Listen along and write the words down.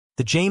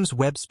The James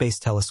Webb Space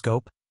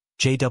Telescope,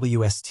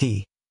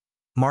 JWST,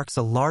 marks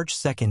a large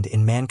second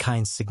in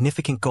mankind's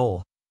significant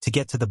goal to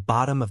get to the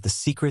bottom of the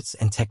secrets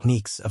and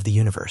techniques of the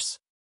universe.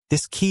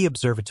 This key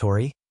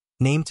observatory,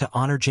 named to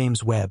honor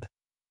James Webb,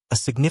 a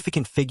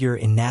significant figure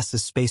in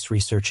NASA's space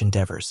research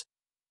endeavors,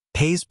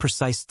 pays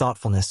precise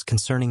thoughtfulness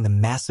concerning the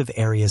massive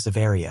areas of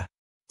area,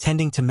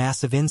 tending to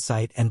massive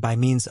insight, and by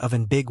means of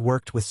and big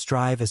worked with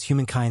strive as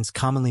humankind's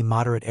commonly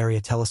moderate area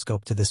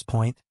telescope to this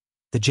point,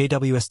 the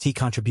JWST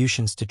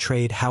contributions to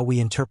trade how we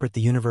interpret the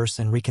universe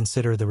and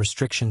reconsider the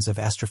restrictions of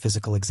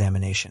astrophysical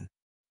examination.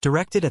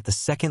 Directed at the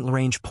second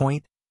range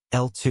point,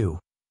 L2,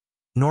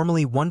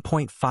 normally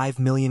 1.5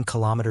 million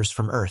kilometers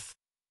from Earth,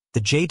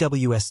 the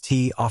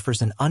JWST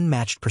offers an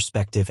unmatched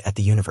perspective at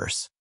the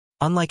universe.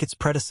 Unlike its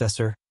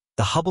predecessor,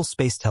 the Hubble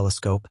Space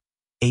Telescope,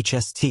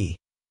 HST,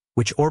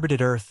 which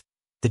orbited Earth,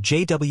 the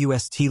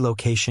JWST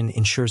location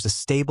ensures a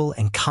stable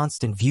and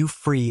constant view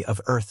free of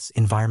Earth's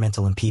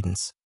environmental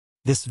impedance.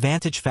 This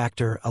vantage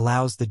factor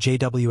allows the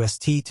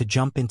JWST to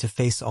jump into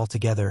face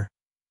altogether,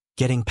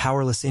 getting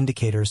powerless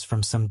indicators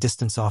from some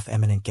distance off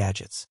eminent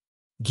gadgets.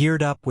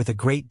 Geared up with a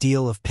great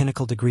deal of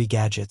pinnacle degree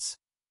gadgets,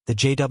 the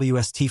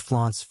JWST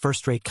flaunts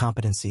first-rate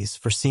competencies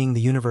for seeing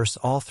the universe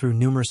all through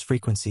numerous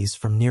frequencies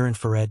from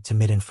near-infrared to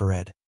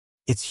mid-infrared.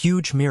 Its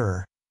huge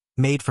mirror,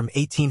 made from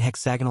 18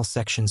 hexagonal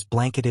sections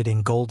blanketed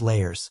in gold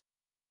layers,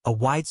 a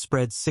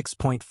widespread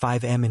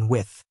 6.5 m in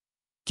width,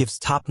 gives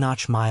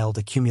top-notch mild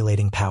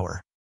accumulating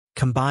power.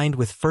 Combined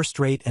with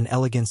first-rate and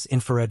elegance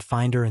infrared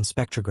finder and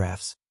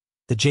spectrographs,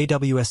 the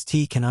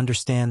JWST can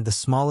understand the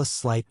smallest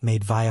slight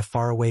made via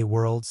faraway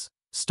worlds,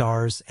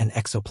 stars, and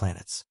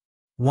exoplanets.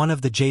 One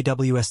of the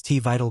JWST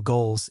vital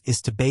goals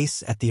is to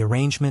base at the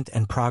arrangement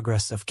and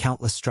progress of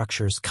countless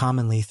structures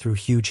commonly through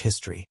huge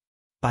history.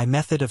 By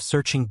method of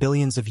searching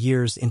billions of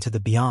years into the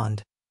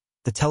beyond,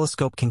 the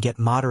telescope can get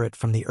moderate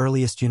from the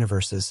earliest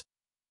universes,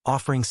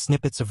 offering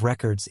snippets of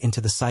records into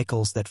the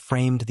cycles that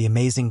framed the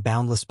amazing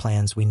boundless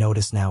plans we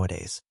notice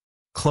nowadays.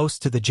 Close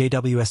to the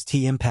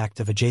JWST impact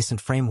of adjacent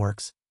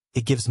frameworks,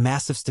 it gives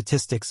massive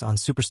statistics on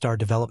superstar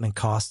development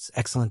costs,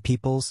 excellent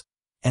peoples,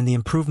 and the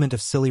improvement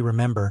of silly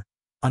remember,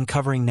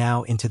 uncovering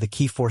now into the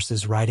key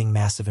forces riding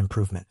massive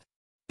improvement.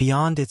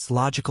 Beyond its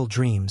logical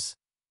dreams,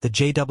 the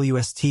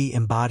JWST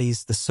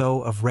embodies the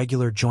so of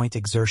regular joint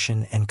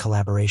exertion and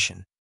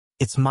collaboration.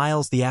 It's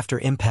miles the after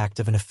impact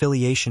of an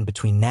affiliation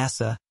between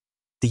NASA,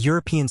 the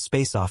European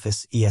Space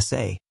Office,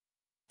 ESA,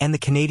 and the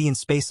Canadian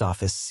Space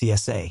Office,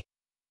 CSA,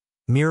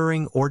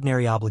 mirroring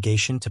ordinary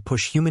obligation to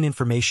push human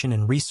information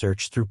and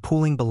research through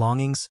pooling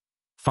belongings,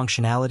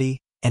 functionality,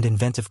 and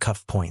inventive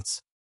cuff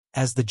points.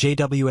 As the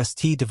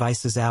JWST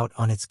devices out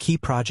on its key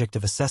project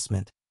of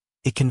assessment,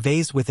 it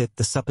conveys with it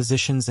the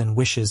suppositions and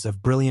wishes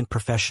of brilliant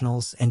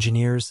professionals,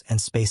 engineers, and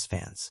space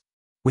fans.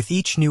 With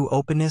each new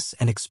openness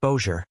and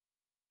exposure,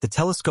 the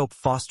telescope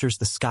fosters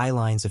the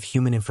skylines of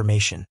human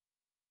information,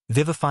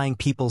 vivifying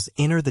people's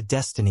inner the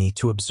destiny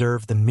to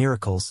observe the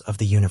miracles of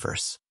the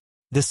universe.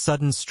 This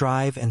sudden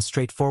strive and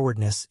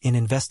straightforwardness in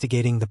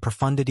investigating the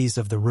profundities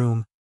of the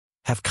room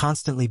have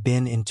constantly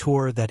been in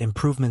tour that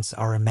improvements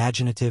are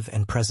imaginative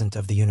and present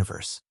of the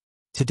universe.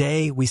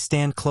 Today, we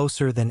stand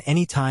closer than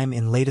any time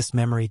in latest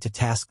memory to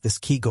task this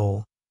key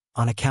goal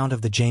on account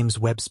of the James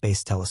Webb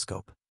Space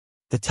Telescope.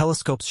 The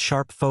telescope's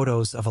sharp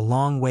photos of a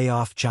long way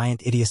off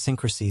giant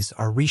idiosyncrasies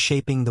are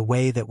reshaping the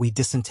way that we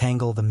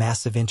disentangle the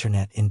massive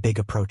internet in big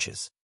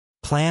approaches.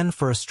 Plan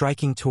for a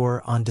striking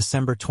tour on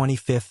December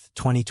 25,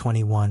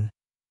 2021,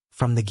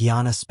 from the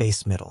Guiana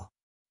Space Middle.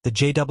 The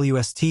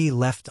JWST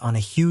left on a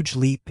huge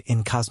leap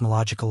in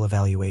cosmological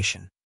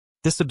evaluation.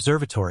 This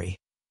observatory,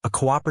 a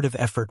cooperative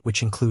effort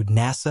which include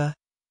NASA,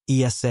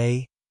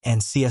 ESA,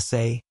 and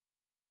CSA,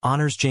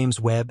 honors James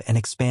Webb and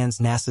expands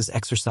NASA's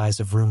exercise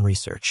of room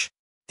research.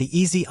 The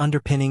easy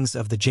underpinnings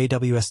of the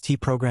JWST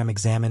program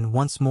examine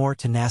once more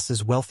to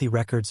NASA's wealthy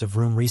records of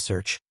room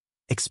research,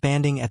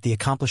 expanding at the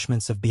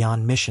accomplishments of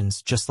beyond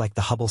missions just like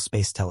the Hubble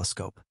Space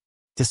Telescope.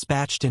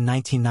 Dispatched in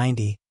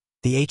 1990,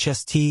 the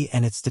HST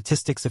and its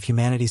Statistics of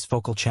Humanity's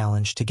focal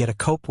challenge to get a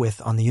cope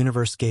with on the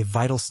universe gave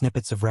vital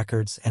snippets of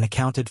records and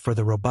accounted for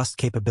the robust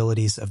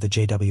capabilities of the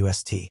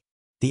JWST.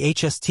 The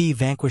HST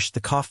vanquished the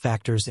cough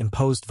factors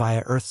imposed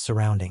via Earth's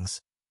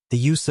surroundings, the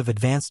use of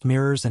advanced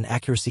mirrors and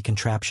accuracy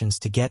contraptions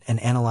to get and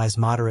analyze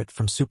moderate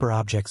from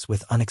superobjects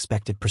with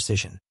unexpected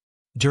precision.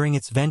 During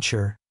its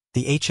venture,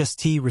 the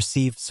HST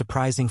received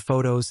surprising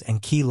photos and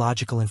key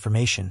logical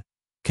information,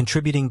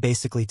 contributing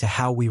basically to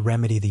how we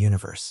remedy the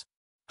universe.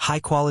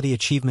 High-quality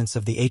achievements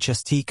of the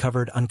HST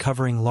covered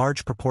uncovering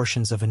large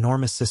proportions of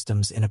enormous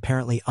systems in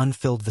apparently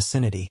unfilled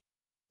vicinity,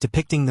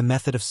 depicting the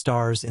method of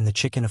stars in the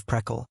chicken of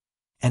Preckle,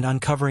 and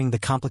uncovering the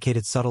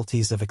complicated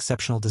subtleties of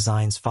exceptional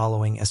designs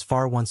following as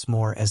far once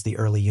more as the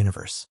early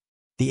universe.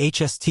 The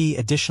HST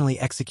additionally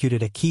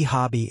executed a key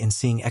hobby in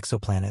seeing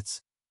exoplanets,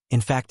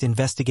 in fact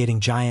investigating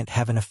giant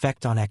have an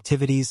effect on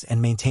activities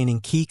and maintaining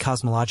key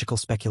cosmological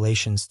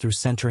speculations through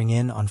centering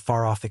in on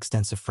far-off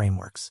extensive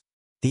frameworks.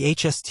 The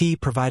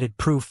HST provided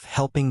proof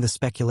helping the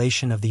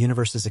speculation of the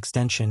universe's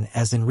extension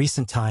as in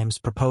recent times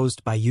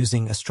proposed by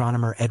using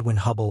astronomer Edwin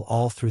Hubble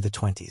all through the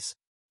 20s.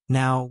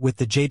 Now, with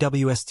the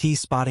JWST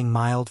spotting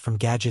mild from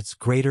gadgets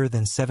greater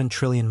than 7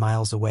 trillion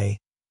miles away,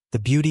 the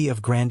beauty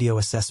of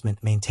grandiose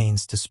assessment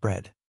maintains to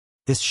spread.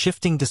 This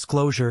shifting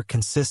disclosure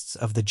consists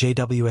of the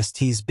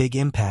JWST's big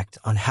impact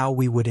on how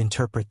we would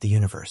interpret the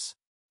universe.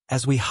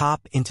 As we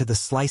hop into the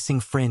slicing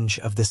fringe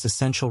of this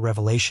essential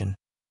revelation,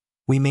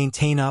 we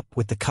maintain up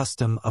with the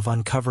custom of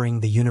uncovering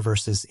the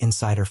universe's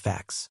insider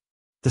facts.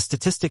 The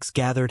statistics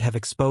gathered have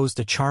exposed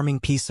a charming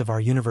piece of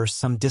our universe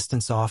some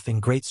distance off in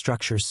great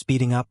structures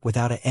speeding up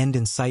without an end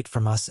in sight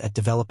from us at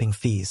developing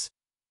fees,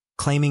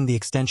 claiming the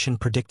extension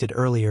predicted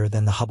earlier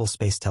than the Hubble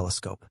Space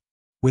Telescope.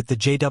 With the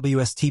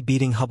JWST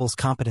beating Hubble's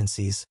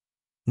competencies,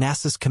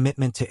 NASA's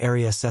commitment to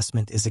area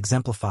assessment is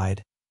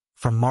exemplified,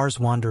 from Mars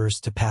Wanderers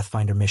to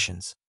Pathfinder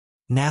missions.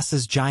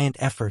 NASA's giant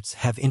efforts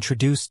have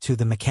introduced to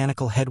the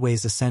mechanical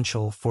headways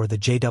essential for the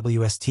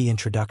JWST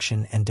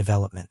introduction and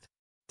development.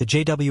 The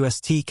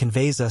JWST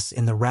conveys us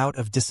in the route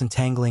of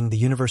disentangling the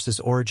universe's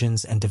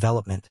origins and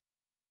development,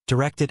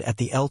 directed at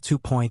the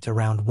L2 point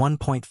around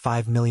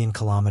 1.5 million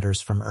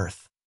kilometers from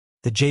Earth.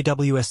 The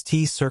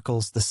JWST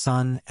circles the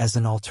Sun as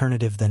an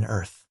alternative than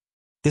Earth.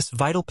 This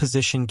vital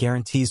position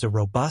guarantees a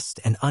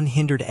robust and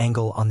unhindered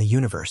angle on the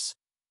universe,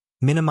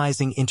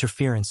 minimizing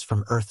interference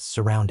from Earth's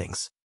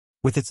surroundings.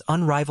 With its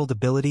unrivaled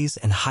abilities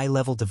and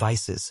high-level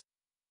devices,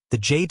 the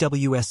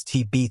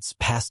JWST beats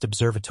past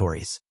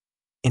observatories,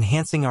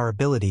 enhancing our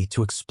ability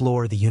to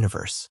explore the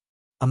universe.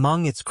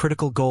 Among its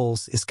critical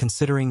goals is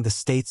considering the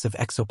states of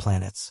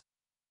exoplanets,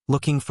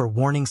 looking for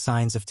warning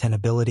signs of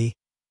tenability,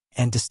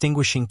 and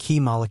distinguishing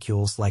key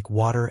molecules like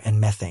water and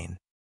methane,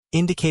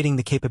 indicating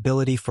the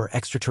capability for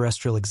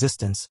extraterrestrial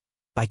existence.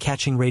 By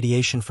catching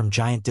radiation from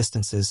giant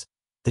distances,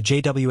 the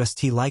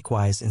JWST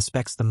likewise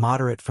inspects the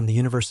moderate from the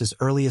universe's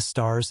earliest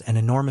stars and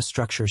enormous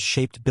structures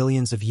shaped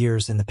billions of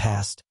years in the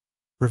past,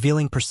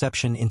 revealing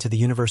perception into the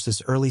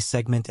universe's early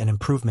segment and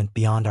improvement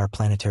beyond our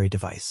planetary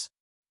device.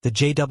 The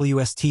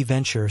JWST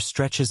venture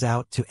stretches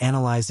out to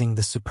analyzing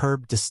the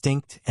superb,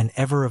 distinct, and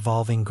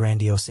ever-evolving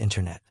grandiose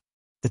Internet.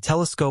 The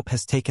telescope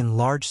has taken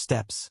large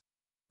steps,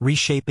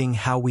 reshaping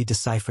how we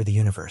decipher the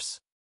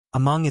universe.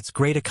 Among its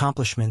great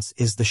accomplishments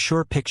is the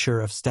sure picture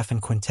of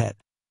Stephan Quintet,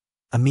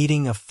 a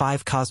meeting of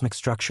 5 cosmic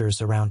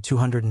structures around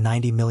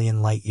 290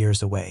 million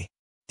light-years away.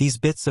 These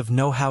bits of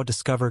know-how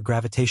discover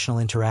gravitational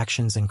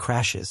interactions and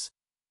crashes,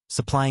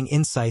 supplying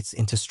insights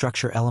into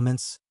structure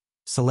elements,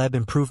 celeb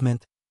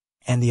improvement,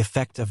 and the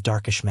effect of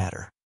darkish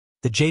matter.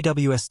 The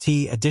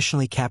JWST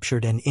additionally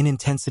captured an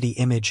in-intensity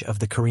image of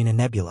the Carina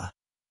Nebula,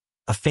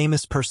 a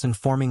famous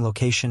person-forming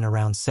location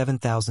around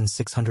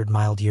 7,600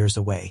 light-years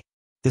away.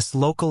 This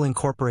local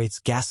incorporates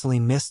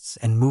gasoline mists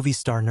and movie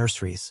star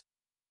nurseries,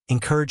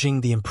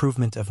 encouraging the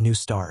improvement of new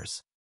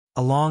stars.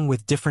 Along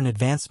with different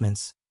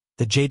advancements,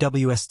 the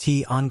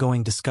JWST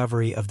ongoing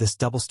discovery of this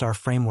double-star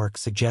framework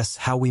suggests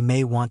how we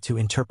may want to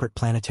interpret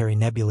planetary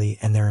nebulae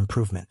and their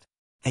improvement.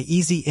 An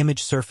easy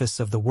image surface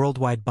of the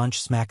worldwide bunch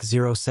SMAC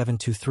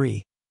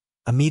 0723,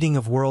 a meeting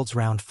of worlds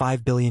around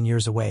 5 billion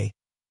years away,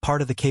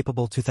 part of the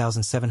capable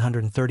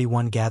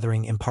 2731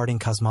 gathering imparting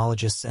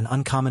cosmologists an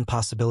uncommon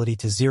possibility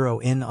to zero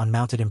in on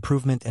mounted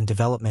improvement and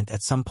development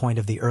at some point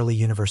of the early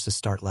universe's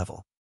start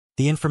level.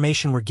 The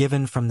information we're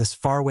given from this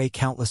faraway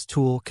countless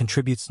tool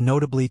contributes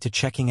notably to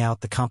checking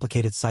out the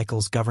complicated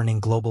cycles governing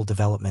global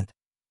development,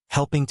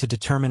 helping to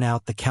determine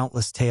out the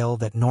countless tale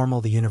that normal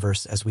the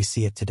universe as we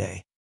see it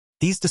today.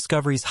 These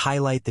discoveries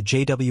highlight the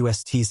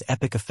JWST's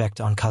epic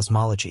effect on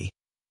cosmology,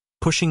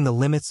 pushing the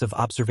limits of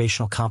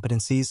observational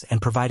competencies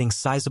and providing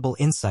sizable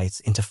insights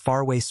into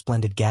faraway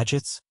splendid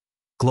gadgets,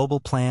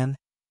 global plan,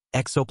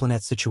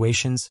 exoplanet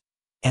situations,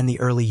 and the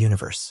early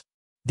universe.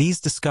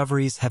 These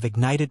discoveries have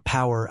ignited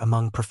power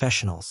among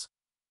professionals,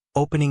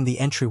 opening the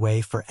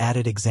entryway for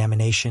added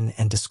examination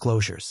and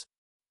disclosures.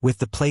 With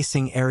the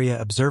Placing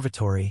Area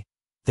Observatory,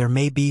 there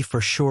may be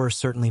for sure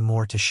certainly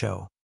more to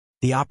show.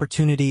 The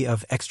opportunity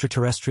of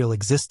extraterrestrial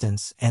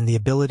existence and the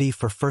ability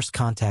for first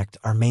contact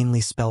are mainly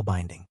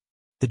spellbinding.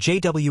 The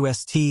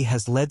JWST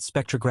has led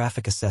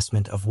spectrographic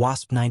assessment of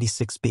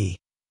WASP-96b,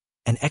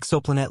 an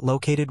exoplanet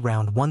located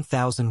around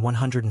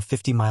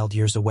 1,150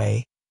 light-years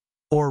away,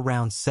 or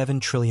around 7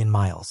 trillion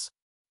miles.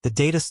 The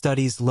data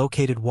studies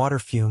located water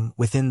fume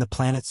within the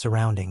planet's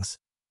surroundings,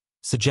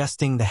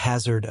 suggesting the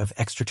hazard of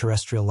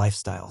extraterrestrial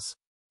lifestyles.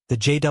 The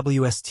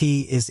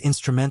JWST is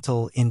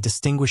instrumental in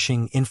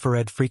distinguishing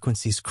infrared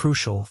frequencies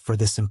crucial for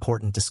this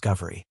important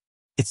discovery.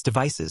 Its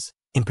devices,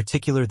 in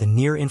particular the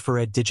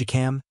near-infrared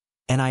Digicam,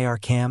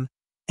 NIR-CAM,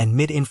 and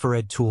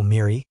mid-infrared tool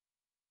MIRI,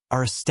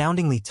 are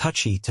astoundingly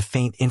touchy to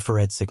faint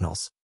infrared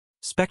signals.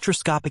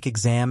 Spectroscopic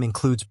exam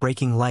includes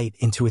breaking light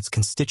into its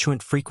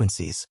constituent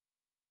frequencies,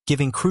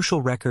 giving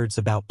crucial records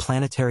about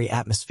planetary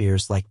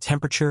atmospheres like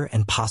temperature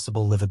and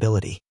possible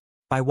livability.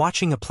 By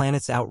watching a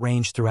planet's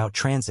outrange throughout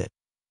transit,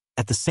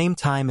 at the same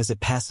time as it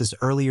passes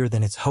earlier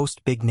than its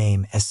host big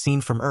name as seen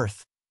from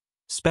Earth,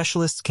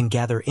 specialists can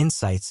gather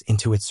insights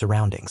into its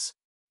surroundings.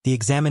 The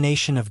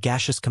examination of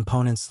gaseous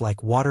components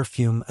like water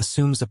fume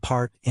assumes a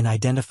part in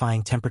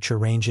identifying temperature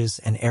ranges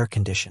and air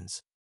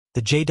conditions.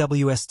 The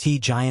JWST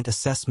Giant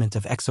Assessment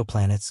of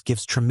Exoplanets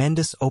gives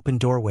tremendous open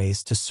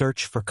doorways to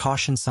search for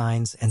caution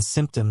signs and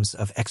symptoms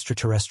of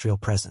extraterrestrial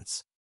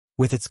presence.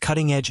 With its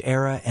cutting-edge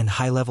era and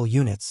high-level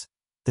units,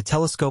 the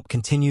telescope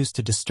continues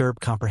to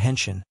disturb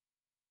comprehension,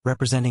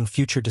 representing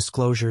future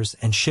disclosures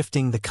and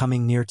shifting the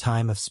coming near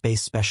time of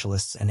space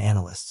specialists and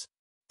analysts.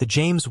 The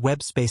James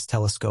Webb Space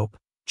Telescope,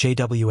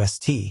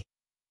 JWST,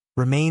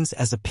 remains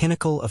as a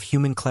pinnacle of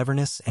human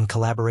cleverness and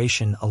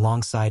collaboration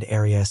alongside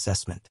area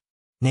assessment.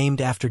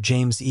 Named after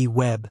James E.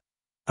 Webb,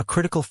 a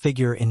critical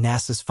figure in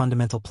NASA's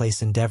fundamental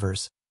place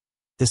endeavors,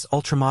 this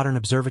ultramodern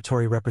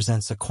observatory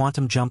represents a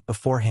quantum jump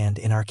beforehand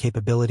in our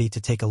capability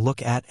to take a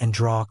look at and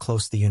draw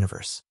close the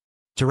universe.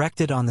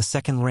 Directed on the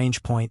second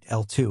range point,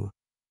 L2,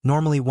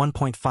 normally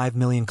 1.5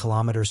 million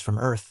kilometers from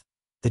Earth,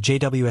 the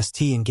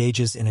JWST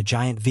engages in a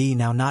giant V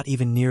now not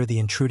even near the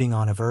intruding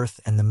on of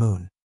Earth and the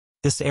Moon.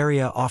 This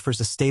area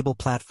offers a stable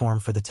platform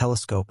for the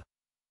telescope,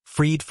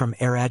 freed from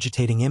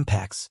air-agitating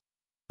impacts,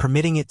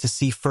 permitting it to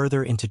see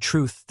further into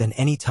truth than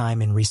any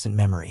time in recent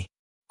memory.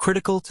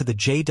 Critical to the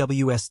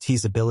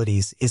JWST's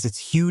abilities is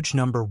its huge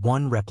number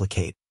 1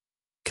 replicate,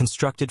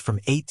 constructed from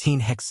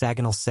 18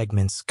 hexagonal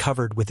segments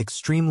covered with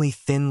extremely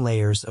thin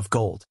layers of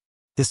gold.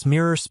 This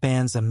mirror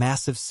spans a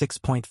massive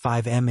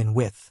 6.5 m in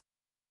width,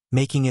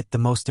 making it the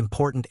most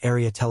important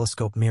area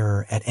telescope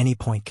mirror at any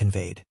point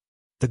conveyed.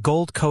 The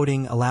gold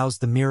coating allows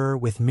the mirror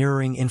with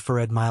mirroring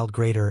infrared mild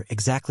greater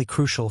exactly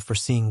crucial for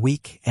seeing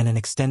weak and an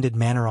extended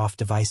manner-off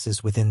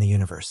devices within the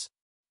universe.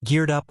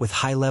 Geared up with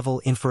high-level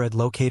infrared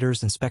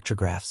locators and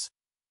spectrographs,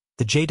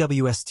 the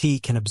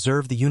JWST can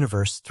observe the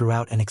universe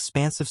throughout an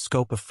expansive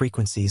scope of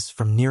frequencies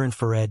from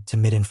near-infrared to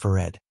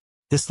mid-infrared.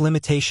 This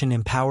limitation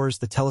empowers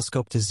the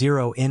telescope to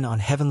zero in on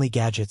heavenly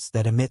gadgets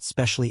that emit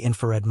specially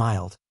infrared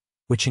mild,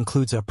 which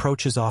includes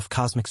approaches off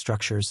cosmic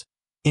structures,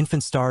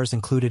 infant stars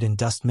included in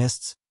dust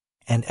mists,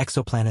 and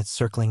exoplanets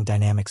circling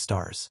dynamic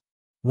stars.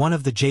 One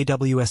of the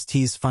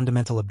JWST's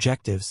fundamental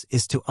objectives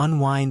is to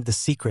unwind the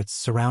secrets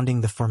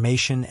surrounding the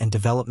formation and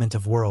development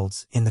of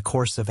worlds in the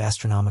course of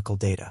astronomical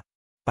data.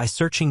 By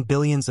searching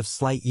billions of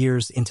light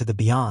years into the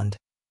beyond,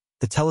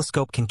 the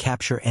telescope can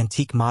capture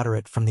antique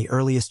moderate from the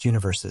earliest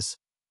universes,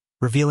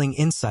 revealing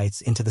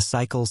insights into the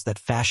cycles that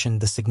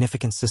fashioned the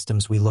significant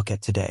systems we look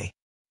at today.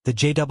 The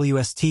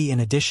JWST, in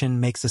addition,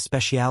 makes a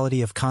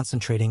speciality of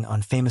concentrating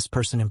on famous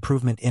person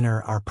improvement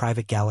inner our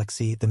private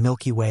galaxy, the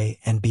Milky Way,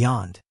 and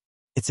beyond.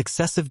 Its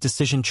excessive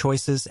decision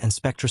choices and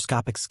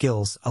spectroscopic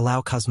skills allow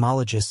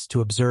cosmologists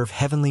to observe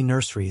heavenly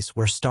nurseries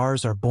where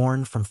stars are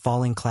born from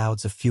falling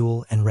clouds of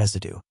fuel and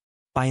residue.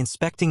 By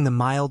inspecting the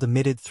mild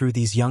emitted through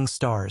these young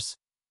stars,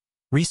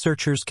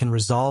 researchers can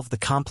resolve the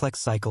complex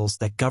cycles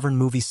that govern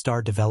movie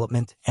star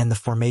development and the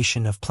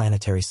formation of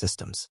planetary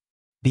systems.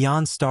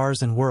 Beyond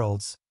stars and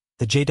worlds,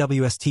 the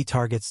JWST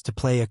targets to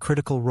play a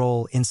critical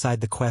role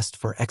inside the quest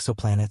for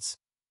exoplanets,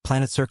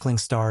 planet-circling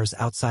stars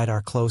outside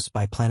our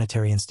close-by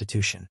planetary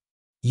institution.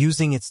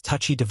 Using its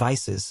touchy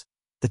devices,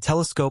 the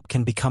telescope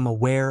can become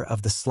aware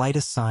of the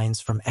slightest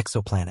signs from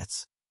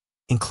exoplanets,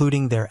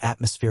 including their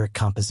atmospheric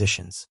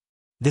compositions.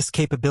 This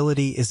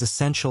capability is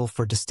essential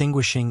for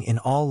distinguishing in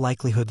all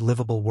likelihood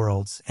livable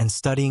worlds and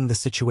studying the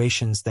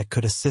situations that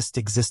could assist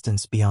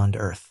existence beyond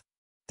Earth.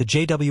 The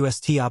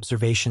JWST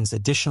observations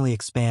additionally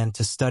expand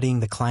to studying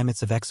the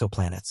climates of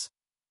exoplanets,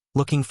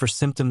 looking for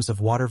symptoms of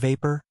water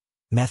vapor,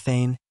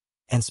 methane,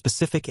 and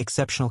specific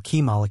exceptional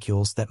key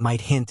molecules that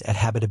might hint at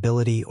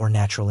habitability or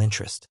natural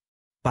interest.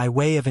 By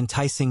way of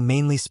enticing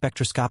mainly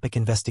spectroscopic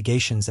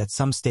investigations at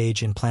some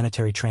stage in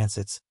planetary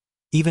transits,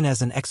 even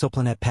as an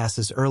exoplanet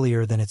passes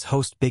earlier than its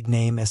host big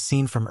name as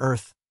seen from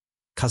Earth,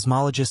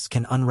 cosmologists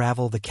can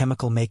unravel the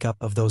chemical makeup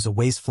of those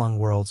aways-flung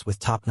worlds with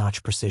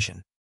top-notch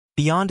precision.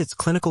 Beyond its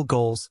clinical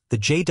goals, the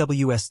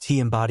JWST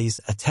embodies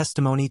a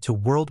testimony to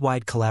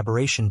worldwide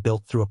collaboration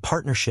built through a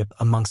partnership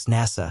amongst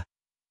NASA,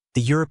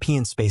 the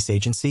European Space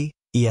Agency,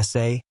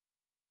 ESA,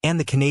 and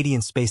the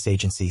Canadian Space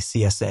Agency,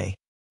 CSA.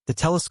 The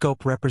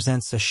telescope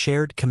represents a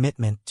shared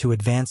commitment to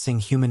advancing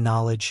human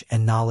knowledge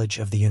and knowledge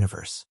of the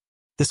universe.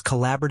 This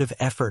collaborative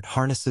effort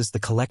harnesses the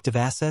collective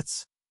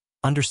assets,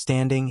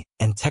 understanding,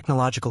 and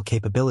technological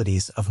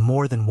capabilities of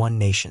more than one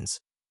nations,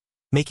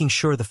 making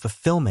sure the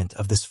fulfillment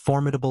of this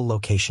formidable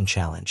location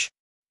challenge.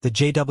 The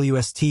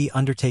JWST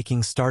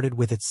undertaking started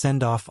with its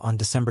send-off on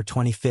December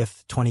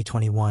 25,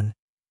 2021,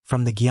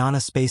 from the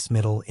Guiana Space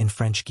Middle in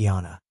French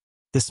Guiana.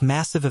 This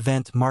massive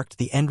event marked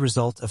the end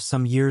result of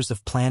some years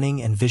of planning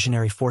and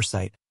visionary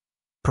foresight,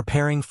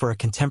 preparing for a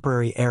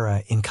contemporary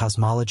era in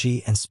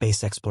cosmology and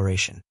space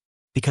exploration.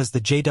 Because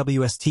the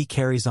JWST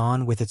carries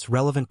on with its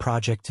relevant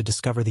project to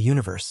discover the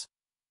universe,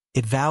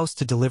 it vows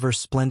to deliver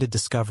splendid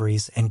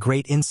discoveries and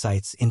great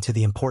insights into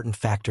the important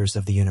factors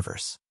of the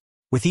universe.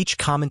 With each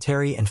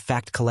commentary and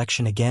fact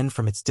collection again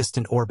from its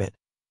distant orbit,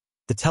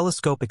 the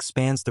telescope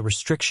expands the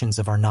restrictions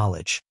of our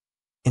knowledge,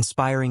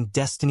 inspiring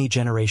destiny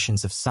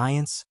generations of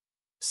science,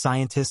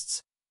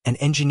 scientists, and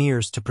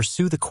engineers to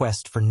pursue the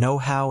quest for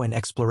know-how and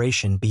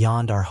exploration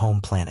beyond our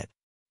home planet.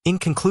 In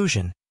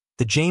conclusion,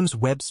 the James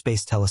Webb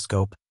Space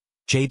Telescope,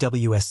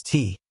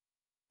 JWST,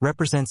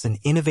 represents an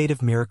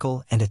innovative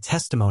miracle and a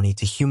testimony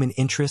to human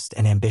interest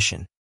and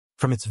ambition.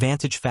 From its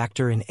vantage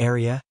factor in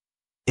area,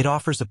 it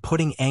offers a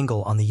putting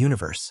angle on the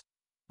universe,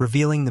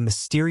 revealing the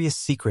mysterious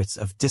secrets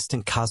of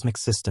distant cosmic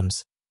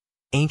systems,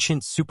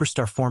 ancient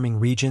superstar-forming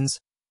regions,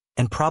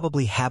 and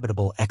probably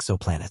habitable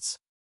exoplanets.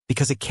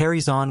 Because it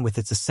carries on with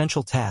its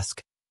essential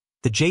task,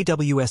 the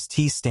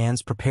JWST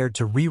stands prepared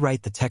to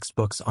rewrite the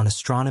textbooks on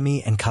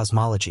astronomy and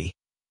cosmology,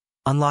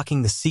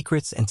 unlocking the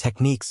secrets and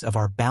techniques of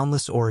our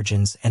boundless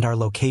origins and our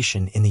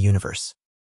location in the universe.